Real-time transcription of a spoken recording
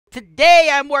Today,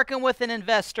 I'm working with an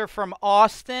investor from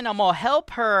Austin. I'm going to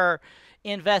help her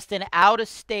invest in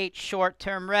out-of-state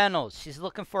short-term rentals. She's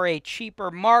looking for a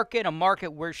cheaper market, a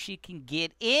market where she can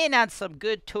get in on some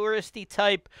good touristy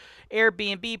type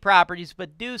Airbnb properties,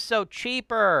 but do so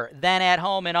cheaper than at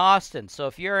home in Austin. So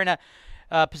if you're in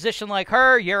a position like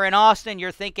her, you're in Austin,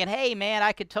 you're thinking, hey, man,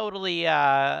 I could totally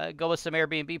go with some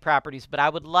Airbnb properties, but I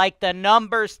would like the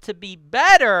numbers to be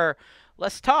better.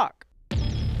 Let's talk.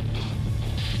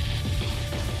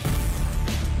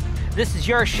 This is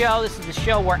your show. This is the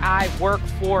show where I work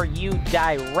for you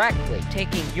directly,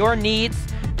 taking your needs.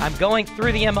 I'm going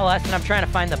through the MLS, and I'm trying to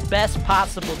find the best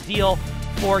possible deal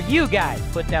for you guys.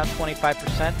 Put down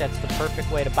 25%. That's the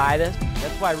perfect way to buy this.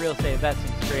 That's why real estate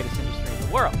investing is the greatest industry in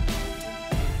the world.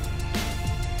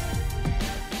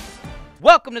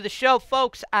 Welcome to the show,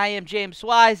 folks. I am James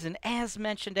Wise, and as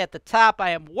mentioned at the top, I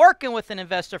am working with an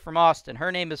investor from Austin.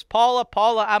 Her name is Paula.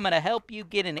 Paula, I'm going to help you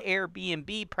get an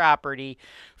Airbnb property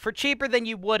for cheaper than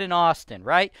you would in Austin,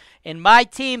 right? And my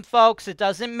team, folks, it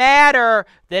doesn't matter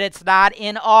that it's not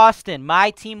in Austin.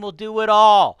 My team will do it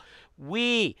all.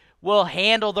 We will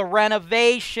handle the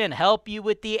renovation, help you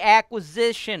with the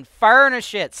acquisition,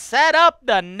 furnish it, set up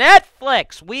the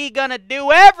Netflix. We gonna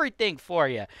do everything for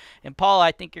you. And Paul,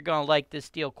 I think you're gonna like this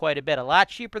deal quite a bit. A lot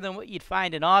cheaper than what you'd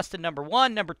find in Austin, number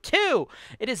one. Number two,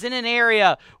 it is in an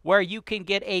area where you can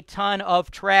get a ton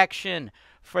of traction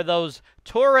for those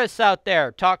tourists out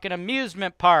there, talking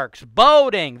amusement parks,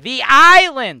 boating, the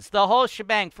islands, the whole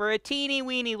shebang for a teeny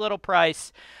weeny little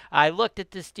price. I looked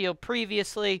at this deal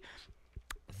previously.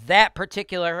 That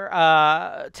particular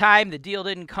time, the deal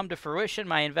didn't come to fruition.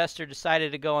 My investor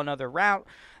decided to go another route.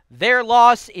 Their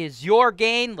loss is your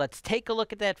gain. Let's take a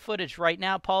look at that footage right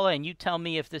now, Paula, and you tell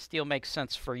me if this deal makes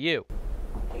sense for you.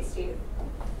 Hey, Steve.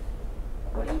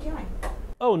 What are you doing?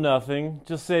 Oh, nothing.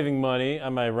 Just saving money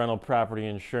on my rental property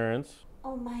insurance.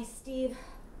 Oh, my Steve.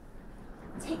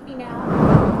 Take me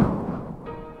now.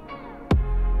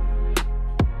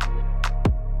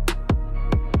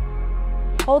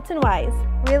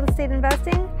 HoltonWise, real estate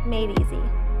investing made easy.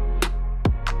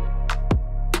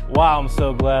 Wow, I'm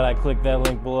so glad I clicked that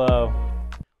link below.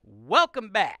 Welcome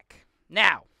back.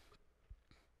 Now,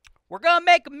 we're going to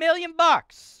make $1 million. We're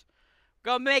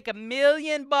going to make $1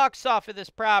 million off of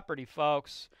this property,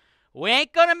 folks. We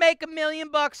ain't going to make $1 million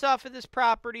off of this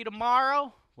property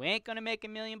tomorrow. We ain't going to make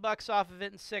 $1 million off of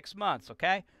it in 6 months,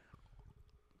 okay?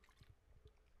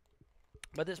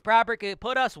 But this property could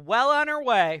put us well on our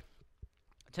way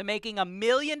to making $1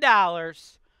 million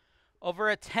over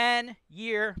a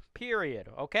 10-year period,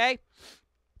 okay?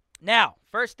 Now,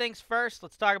 first things first,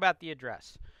 let's talk about the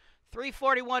address.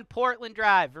 341 Portland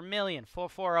Drive, Vermilion,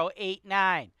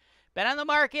 44089. Been on the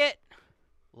market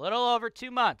a little over 2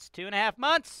 months, 2.5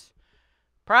 months.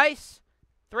 Price,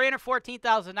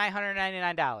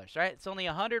 $314,999, right? It's only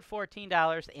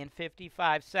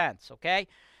 $114.55, okay?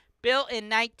 Built in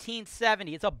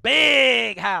 1970. It's a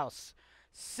big house.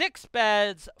 6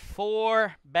 beds,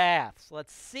 4 baths.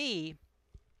 Let's see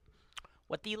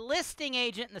what the listing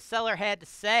agent and the seller had to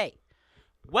say.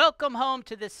 Welcome home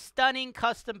to this stunning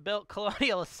custom-built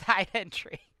colonial side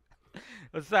entry.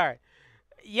 I'm sorry.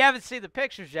 You haven't seen the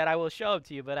pictures yet. I will show them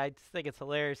to you, but I just think it's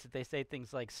hilarious that they say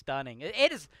things like stunning.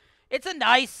 It's a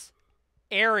nice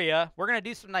area. We're going to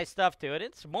do some nice stuff to it.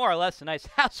 It's more or less a nice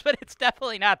house, but it's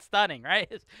definitely not stunning, right?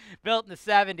 It's built in the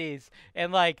 70s,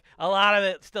 and like a lot of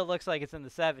it still looks like it's in the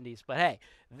 70s. But hey,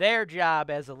 their job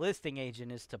as a listing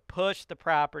agent is to push the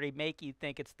property, make you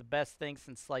think it's the best thing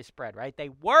since sliced bread, right? They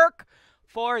work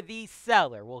for the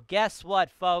seller. Well, guess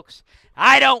what, folks?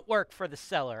 I don't work for the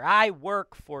seller. I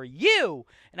work for you,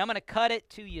 and I'm going to cut it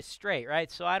to you straight, right?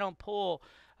 So I don't pull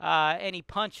any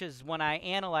punches when I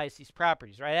analyze these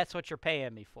properties, right? That's what you're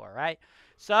paying me for, right?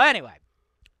 So anyway,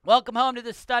 welcome home to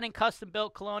this stunning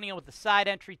custom-built colonial with a side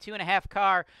entry, 2.5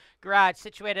 car garage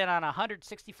situated on a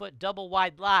 160-foot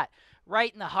double-wide lot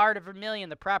right in the heart of Vermilion.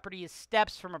 The property is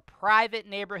steps from a private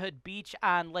neighborhood beach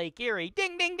on Lake Erie.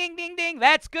 Ding, ding, ding, ding, ding.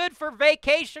 That's good for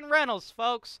vacation rentals,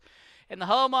 folks. And the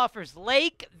home offers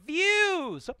lake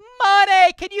views.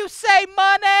 Money! Can you say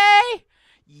money?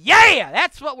 Yeah,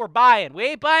 that's what we're buying. We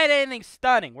ain't buying anything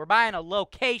stunning. We're buying a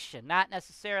location, not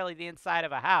necessarily the inside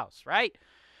of a house, right?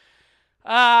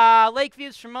 Lake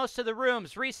views from most of the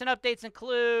rooms. Recent updates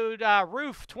include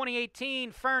roof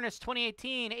 2018, furnace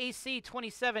 2018, AC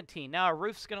 2017. Now, a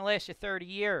roof's going to last you 30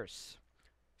 years.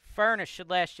 Furnace should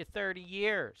last you 30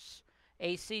 years.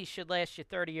 AC should last you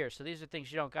 30 years. So these are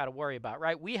things you don't got to worry about,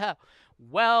 right? We have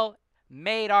well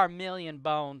made our million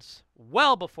bones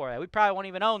well before that. We probably won't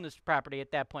even own this property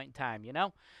at that point in time, you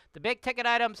know? The big ticket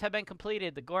items have been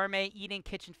completed. The gourmet eating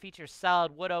kitchen features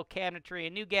solid wood oak cabinetry, a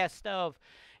new gas stove,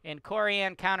 and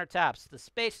Corian countertops. The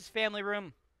spacious family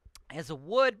room has a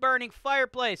wood-burning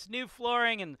fireplace, new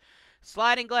flooring, and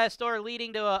sliding glass door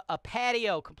leading to a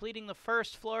patio. Completing the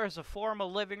first floor is a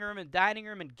formal living room and dining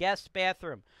room and guest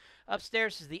bathroom.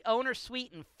 Upstairs is the owner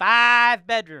suite and 5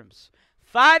 bedrooms.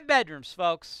 5 bedrooms,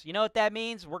 folks. You know what that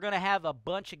means? We're going to have a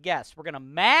bunch of guests. We're going to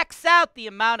max out the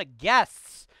amount of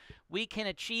guests we can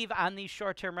achieve on these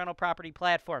short-term rental property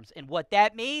platforms. And what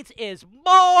that means is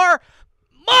more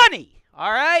money.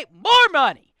 All right? More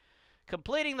money.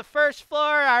 Completing the first floor.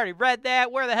 I already read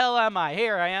that. Where the hell am I?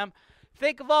 Here I am.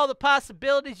 Think of all the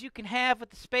possibilities you can have with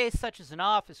the space, such as an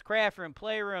office, craft room,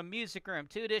 playroom, music room.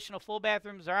 2 additional full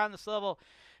bathrooms are on this level.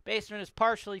 Basement is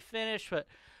partially finished, but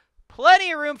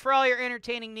plenty of room for all your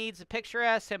entertaining needs. A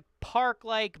picturesque and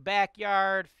park-like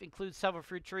backyard includes several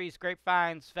fruit trees,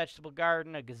 grapevines, vegetable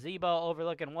garden, a gazebo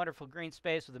overlooking a wonderful green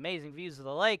space with amazing views of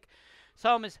the lake. This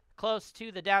home is close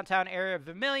to the downtown area of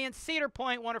Vermilion, Cedar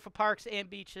Point, wonderful parks and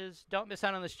beaches. Don't miss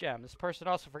out on this gem. This person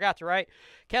also forgot to write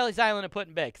Kelly's Island and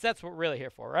Put-in-Bay, because that's what we're really here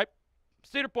for, right?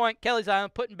 Cedar Point, Kelly's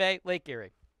Island, Put-in-Bay, Lake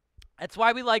Erie. That's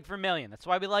why we like Vermilion. That's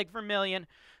why we like Vermilion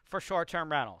for short-term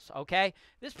rentals, okay?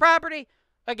 This property,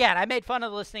 again, I made fun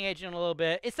of the listing agent a little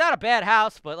bit. It's not a bad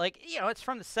house, but, like, you know, it's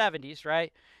from the 70s,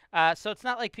 right? So it's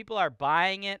not like people are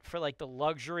buying it for, like, the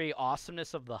luxury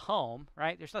awesomeness of the home,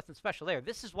 right? There's nothing special there.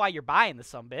 This is why you're buying the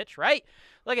sumbitch, right?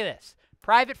 Look at this.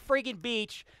 Private friggin'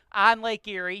 beach on Lake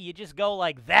Erie. You just go,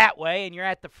 like, that way, and you're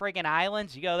at the friggin'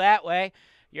 islands. You go that way.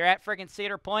 You're at friggin'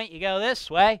 Cedar Point. You go this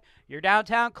way. You're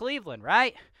downtown Cleveland,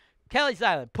 right? Kelly's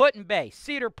Island, Put-in-Bay,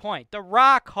 Cedar Point, the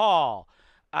Rock Hall,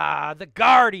 the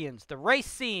Guardians, the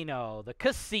Racino, the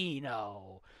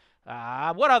Casino.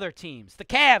 What other teams? The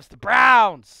Cavs, the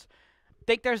Browns. I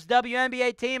think there's a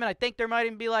WNBA team, and I think there might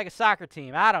even be like a soccer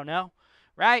team. I don't know,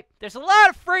 right? There's a lot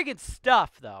of friggin'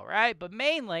 stuff, though, right? But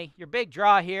mainly, your big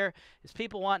draw here is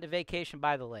people wanting to vacation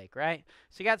by the lake, right?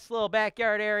 So you got this little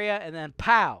backyard area, and then,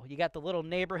 pow, you got the little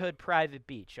neighborhood private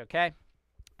beach, okay?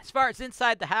 As far as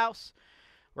inside the house,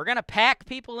 we're going to pack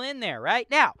people in there, right?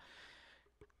 Now,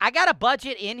 I got a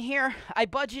budget in here. I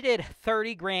budgeted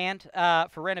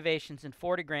 $30,000 for renovations and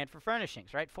 $40,000 for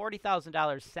furnishings, right?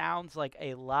 $40,000 sounds like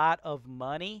a lot of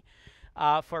money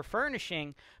for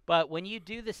furnishing, but when you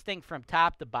do this thing from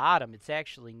top to bottom, it's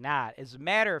actually not. As a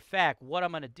matter of fact, what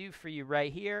I'm going to do for you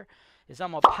right here is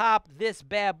I'm going to pop this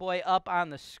bad boy up on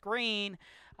the screen.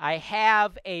 I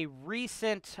have a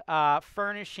recent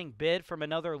furnishing bid from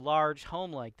another large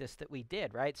home like this that we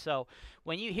did, right? So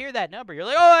when you hear that number, you're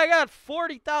like, oh, I got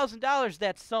 $40,000.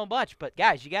 That's so much. But,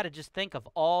 guys, you got to just think of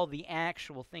all the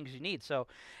actual things you need. So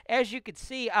as you can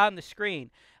see on the screen,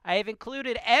 I have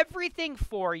included everything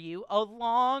for you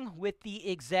along with the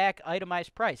exact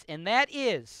itemized price. And that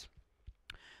is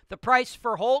the price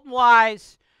for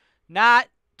HoltonWise, not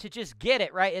to just get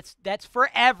it, right? That's for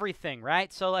everything,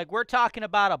 right? So, like, we're talking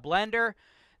about a blender.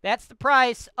 That's the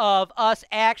price of us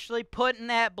actually putting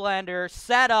that blender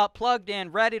set up, plugged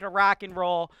in, ready to rock and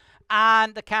roll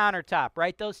on the countertop,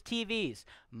 right? Those TVs,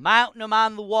 mounting them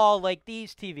on the wall like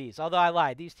these TVs. Although I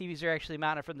lied, these TVs are actually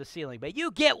mounted from the ceiling. But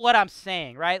you get what I'm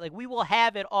saying, right? Like, we will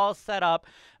have it all set up,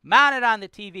 mounted on the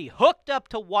TV, hooked up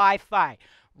to Wi-Fi,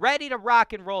 ready to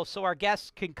rock and roll so our guests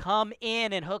can come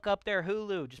in and hook up their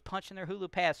Hulu, just punch in their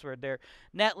Hulu password, their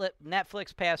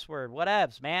Netflix password,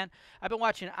 whatevs, man. I've been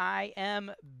watching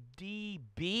IMDb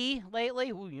lately.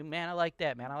 Ooh, man, I like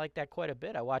that, man. I like that quite a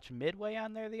bit. I watched Midway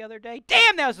on there the other day.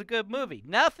 Damn, that was a good movie.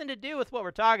 Nothing to do with what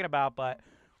we're talking about, but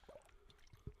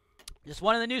just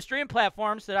one of the new stream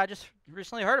platforms that I just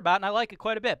recently heard about, and I like it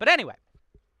quite a bit. But anyway.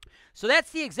 So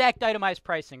that's the exact itemized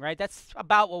pricing, right? That's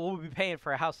about what we'll be paying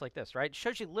for a house like this, right? It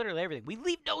shows you literally everything. We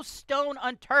leave no stone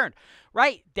unturned,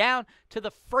 right? Down to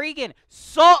the friggin'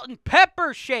 salt and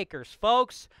pepper shakers,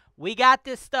 folks. We got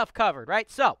this stuff covered, right?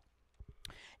 So,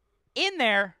 in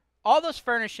there, all those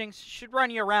furnishings should run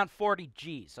you around 40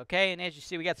 G's, okay? And as you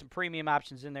see, we got some premium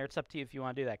options in there. It's up to you if you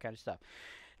want to do that kind of stuff.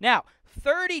 Now,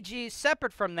 30 G's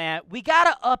separate from that, we got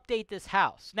to update this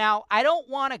house. Now, I don't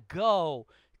want to go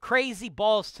crazy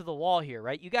balls to the wall here,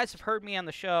 right? You guys have heard me on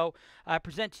the show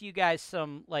present to you guys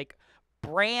some, like,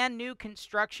 brand new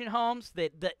construction homes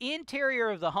that the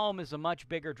interior of the home is a much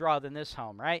bigger draw than this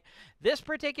home, right? This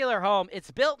particular home,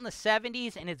 it's built in the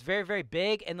 70s, and it's very, very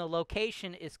big, and the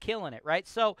location is killing it, right?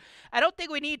 So I don't think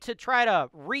we need to try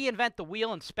to reinvent the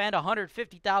wheel and spend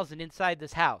 $150,000 inside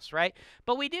this house, right?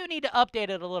 But we do need to update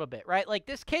it a little bit, right? Like,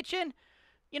 this kitchen,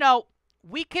 you know,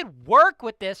 we could work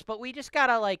with this, but we just got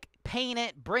to like paint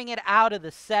it, bring it out of the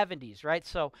 70s, right?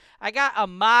 So I got a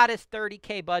modest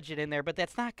 $30K budget in there, but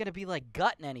that's not going to be like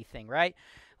gutting anything, right?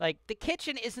 Like the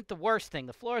kitchen isn't the worst thing.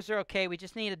 The floors are okay. We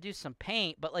just need to do some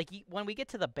paint. But like when we get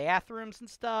to the bathrooms and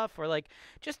stuff, or like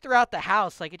just throughout the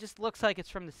house, like it just looks like it's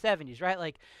from the 70s, right?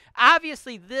 Like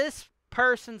obviously this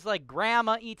person's like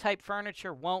grandma E-type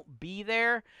furniture won't be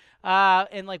there.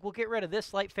 And like we'll get rid of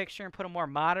this light fixture and put a more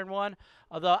modern one.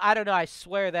 Although I don't know, I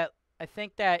swear that I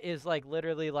think that is like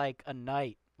literally like a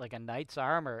knight, like a knight's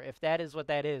armor. If that is what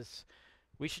that is,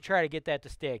 we should try to get that to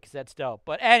stay because that's dope.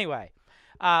 But anyway,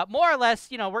 more or less,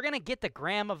 you know, we're going to get the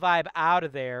grandma vibe out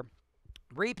of there,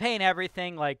 repaint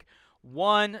everything like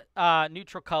one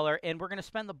neutral color, and we're going to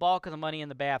spend the bulk of the money in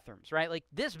the bathrooms, right? Like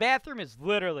this bathroom is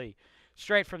literally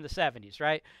straight from the 70s,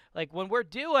 right? Like when we're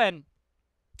doing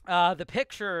the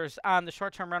pictures on the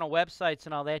short-term rental websites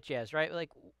and all that jazz, right? Like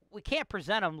we can't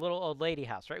present them little old lady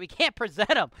house, right? We can't present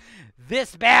them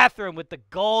this bathroom with the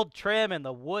gold trim and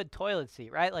the wood toilet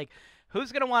seat, right? Like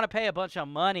who's going to want to pay a bunch of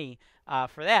money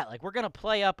for that? Like we're going to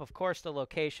play up, of course, the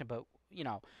location, but, you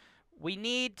know, we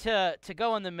need to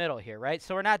go in the middle here, right?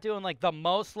 So we're not doing like the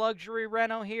most luxury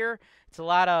reno here. It's a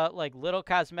lot of like little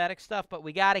cosmetic stuff, but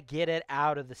we got to get it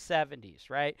out of the 70s,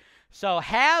 right? So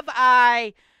have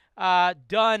I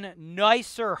done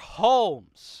nicer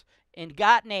homes and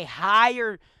gotten a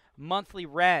higher monthly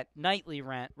rent, nightly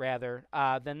rent rather,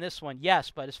 than this one?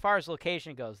 Yes, but as far as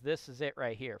location goes, this is it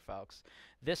right here, folks.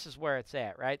 This is where it's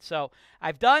at, right? So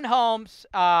I've done homes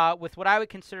with what I would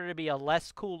consider to be a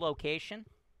less cool location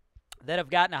that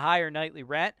have gotten a higher nightly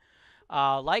rent.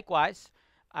 Likewise,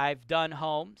 I've done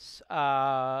homes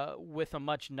with a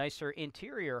much nicer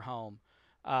interior home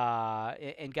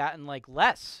and gotten like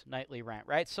less nightly rent,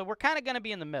 right? So we're kind of going to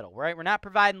be in the middle, right? We're not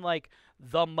providing like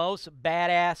the most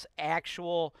badass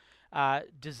actual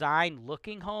design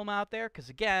looking home out there, because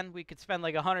again, we could spend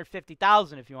like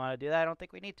 $150,000 if you want to do that. I don't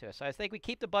think we need to. So I think we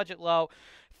keep the budget low,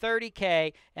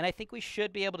 $30K, and I think we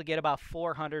should be able to get about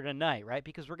 $400 a night, right?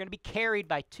 Because we're going to be carried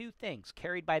by two things.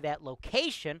 Carried by that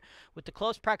location with the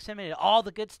close proximity to all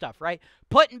the good stuff, right?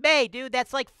 Put-in-Bay, dude,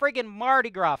 that's like friggin' Mardi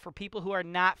Gras for people who are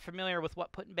not familiar with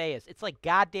what Put-in-Bay is. It's like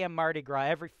goddamn Mardi Gras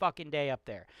every fucking day up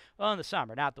there. Well, in the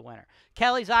summer, not the winter.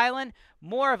 Kelly's Island,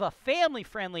 more of a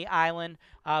family-friendly island,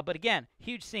 but again,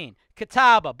 huge scene.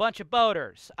 Catawba, bunch of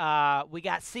boaters. We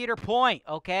got Cedar Point,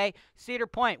 okay? Cedar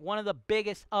Point, one of the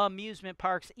biggest amusement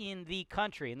parks in the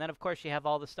country. And then, of course, you have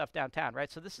all the stuff downtown,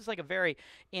 right? So this is like a very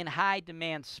in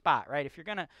high-demand spot, right? If you're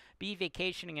going to be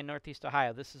vacationing in Northeast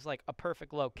Ohio, this is like a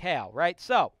perfect locale, right?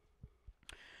 So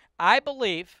I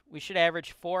believe we should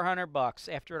average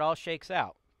 $400 after it all shakes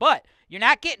out. But you're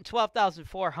not getting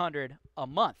 $12,400 a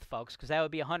month, folks, because that would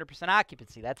be 100%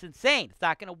 occupancy. That's insane. It's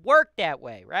not going to work that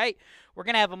way, right? We're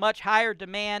going to have a much higher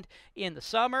demand in the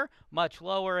summer, much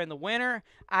lower in the winter.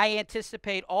 I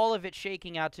anticipate all of it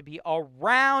shaking out to be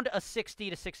around a 60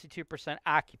 to 62%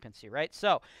 occupancy, right?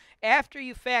 So after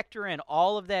you factor in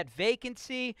all of that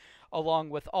vacancy, along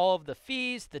with all of the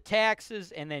fees, the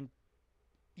taxes, and then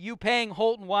you paying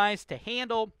HoltonWise to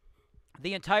handle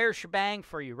the entire shebang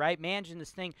for you, right? Managing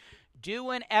this thing,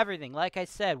 doing everything. Like I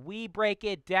said, we break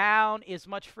it down as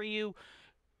much for you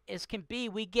as can be.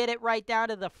 We get it right down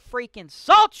to the freaking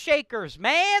salt shakers,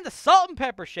 man. The salt and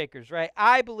pepper shakers, right?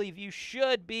 I believe you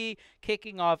should be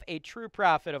kicking off a true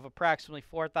profit of approximately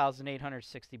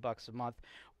 $4,860 a month,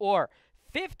 or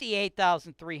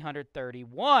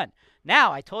 $58,331.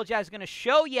 Now, I told you I was going to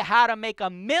show you how to make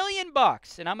 $1 million,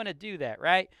 and I'm going to do that,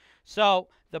 right? So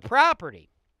the property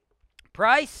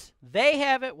price, they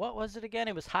have it, what was it again?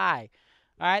 It was high.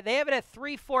 All right, they have it at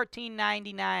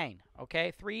 $314.99,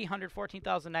 okay?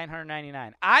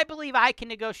 $314,999. I believe I can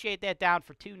negotiate that down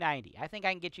for $290. I think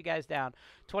I can get you guys down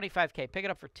 $25K. Pick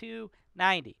it up for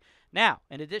 $290. Now,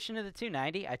 in addition to the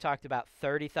 $290, I talked about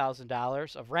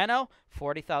 $30,000 of reno,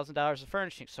 $40,000 of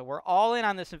furnishing. So we're all in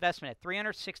on this investment at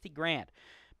 $360,000.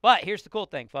 But here's the cool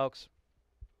thing, folks.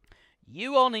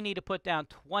 You only need to put down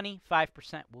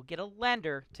 25%. We'll get a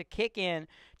lender to kick in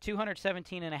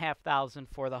 $217,500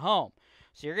 for the home.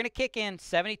 So you're going to kick in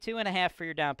 $72,500 for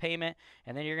your down payment,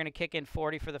 and then you're going to kick in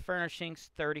 $40,000 for the furnishings,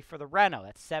 $30,000 for the reno.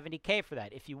 That's $70K for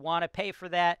that. If you want to pay for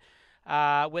that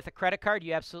with a credit card,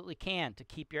 you absolutely can to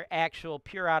keep your actual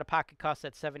pure out-of-pocket costs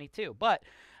at $72,000. But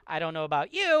I don't know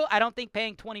about you. I don't think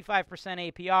paying 25%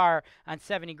 APR on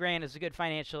 $70,000 is a good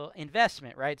financial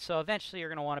investment, right? So eventually you're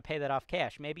going to want to pay that off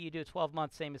cash. Maybe you do 12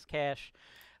 months, same as cash,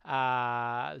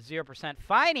 0%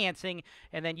 financing,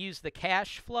 and then use the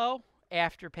cash flow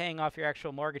after paying off your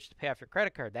actual mortgage to pay off your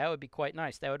credit card. That would be quite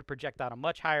nice. That would project out a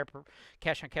much higher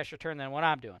cash-on-cash return than what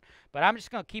I'm doing. But I'm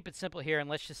just going to keep it simple here, and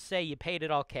let's just say you paid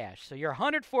it all cash. So you're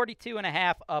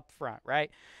 $142.5 up front, right?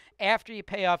 After you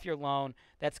pay off your loan,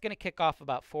 that's going to kick off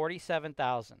about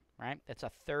 $47,000, right? That's a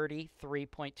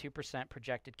 33.2%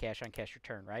 projected cash-on-cash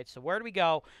return, right? So where do we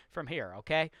go from here,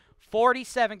 okay?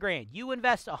 47 grand. You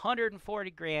invest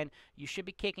 140 grand, you should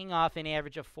be kicking off an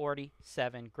average of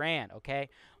 47 grand, okay?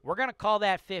 We're going to call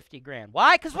that 50 grand.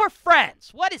 Why? Because we're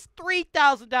friends. What is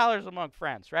 $3,000 among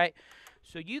friends, right?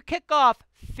 So you kick off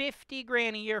 50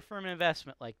 grand a year from an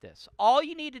investment like this. All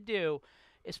you need to do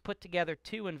is put together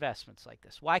 2 investments like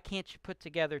this. Why can't you put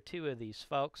together 2 of these,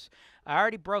 folks? I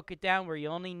already broke it down where you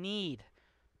only need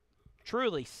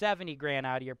truly 70 grand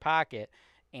out of your pocket,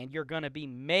 and you're going to be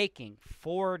making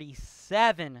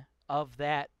 47 of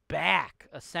that back,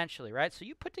 essentially, right? So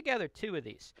you put together 2 of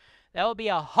these. That will be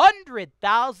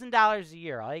 $100,000 a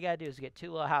year. All you got to do is get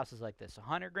 2 little houses like this,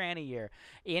 100 grand a year.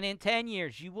 And in 10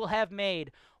 years, you will have made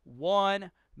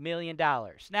 $1 million.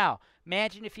 Now,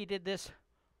 imagine if you did this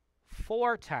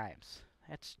 4 times.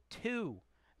 That's $2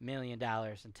 million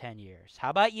in 10 years. How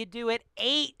about you do it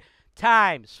 8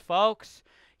 times, folks?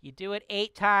 You do it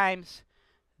 8 times.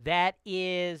 That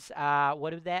is,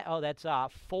 what is that? Oh, that's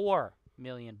 $4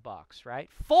 million, right?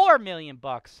 $4 million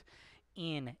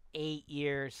in 8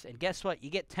 years. And guess what? You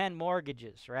get 10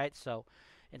 mortgages, right? So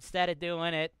instead of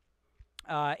doing it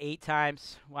 8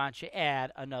 times, why don't you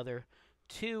add another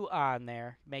 2 on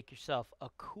there? Make yourself a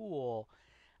cool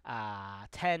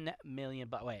 10 million.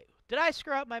 But wait, did I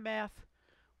screw up my math?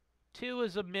 2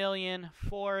 is $1 million,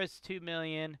 4 is $2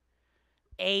 million,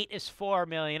 8 is $4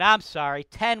 million. I'm sorry,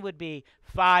 10 would be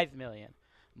 $5 million.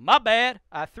 My bad.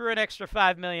 I threw an extra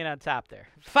 $5 million on top there.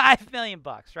 $5 million,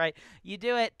 right? You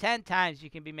do it 10 times, you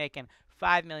can be making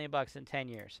 $5 million in 10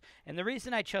 years. And the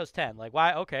reason I chose 10, like,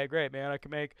 why? Okay, great, man. I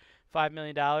can make $5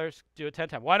 million. Do it 10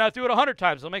 times. Why not do it 100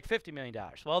 times? I'll make $50 million.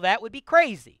 Well, that would be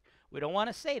crazy. We don't want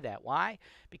to say that. Why?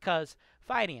 Because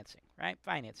financing, right?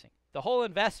 Financing. The whole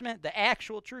investment, the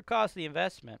actual true cost of the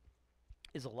investment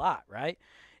is a lot, right?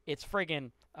 It's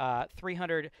friggin'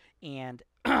 $360,000,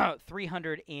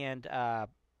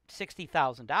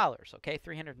 okay?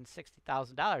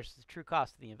 $360,000 is the true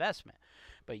cost of the investment.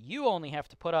 But you only have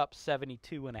to put up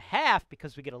 72.5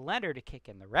 because we get a lender to kick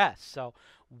in the rest. So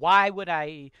why would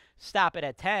I stop it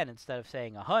at 10 instead of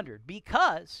saying 100?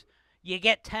 Because you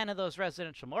get 10 of those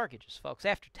residential mortgages, folks.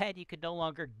 After 10, you can no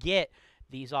longer get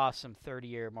these awesome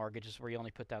 30-year mortgages where you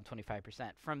only put down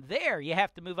 25%. From there, you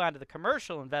have to move on to the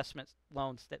commercial investment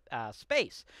loans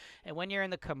space. And when you're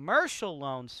in the commercial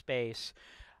loan space,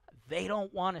 they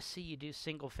don't want to see you do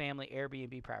single-family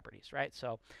Airbnb properties, right?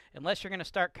 So unless you're going to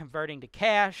start converting to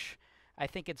cash, I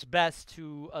think it's best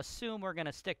to assume we're going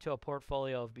to stick to a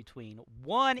portfolio of between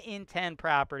 1 in 10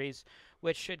 properties,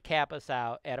 which should cap us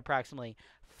out at approximately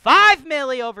 $5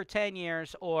 million over 10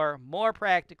 years, or more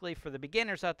practically for the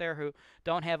beginners out there who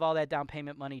don't have all that down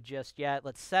payment money just yet,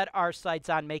 let's set our sights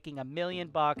on making $1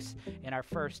 million in our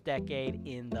first decade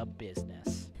in the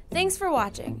business. Thanks for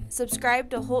watching. Subscribe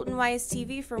to HoltonWise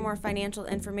TV for more financial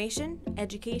information,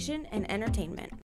 education, and entertainment.